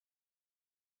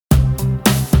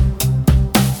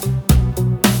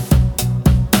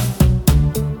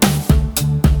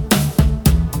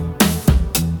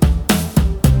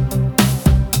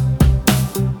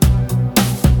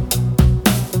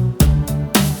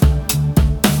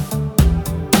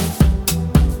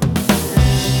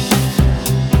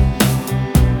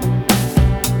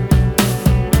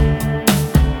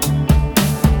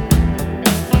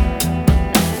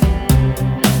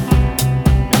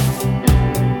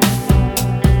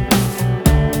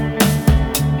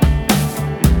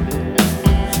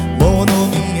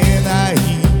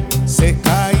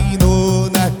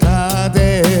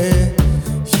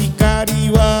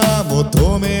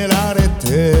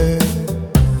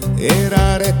得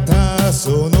られた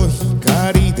その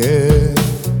光で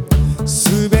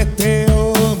全て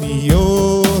を見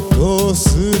ようと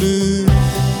する。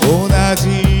同じ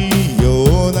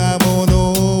ようなも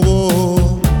の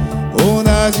を同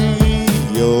じ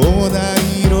ような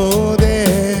色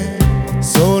で、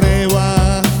それ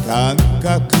は感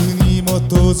覚に基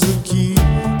づき、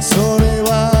それは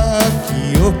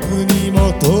記憶に基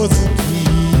づき、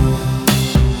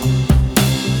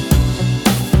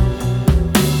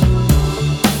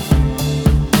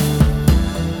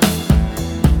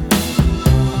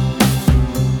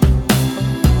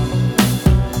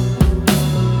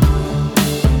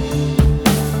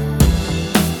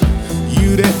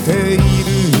揺れている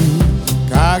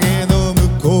影の向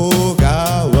こう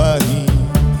側に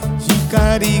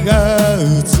光が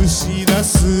映し出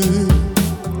す。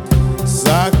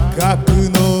錯覚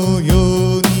のよ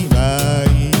うに舞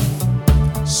い、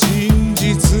真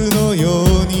実のよ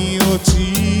うに落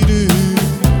ちる。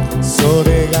そ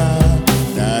れが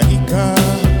何か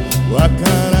わか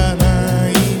らな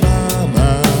いまま、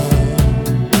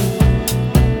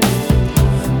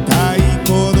太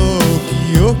古の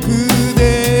記憶で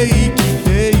生きて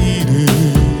いる。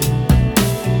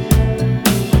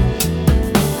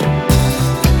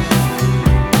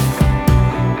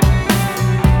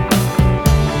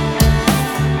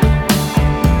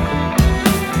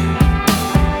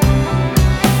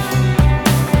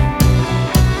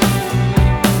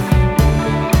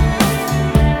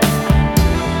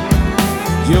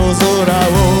夜空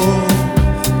を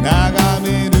眺め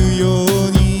るよう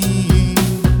に、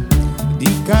理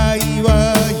解は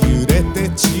揺れて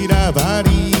散らばり、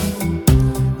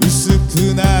薄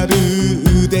くなる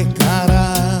腕から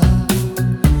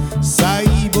細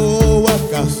胞は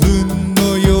花粉の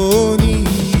ように、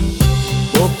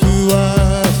僕は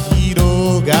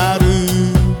広がる、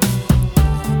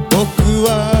僕は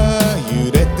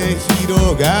揺れて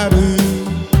広がる。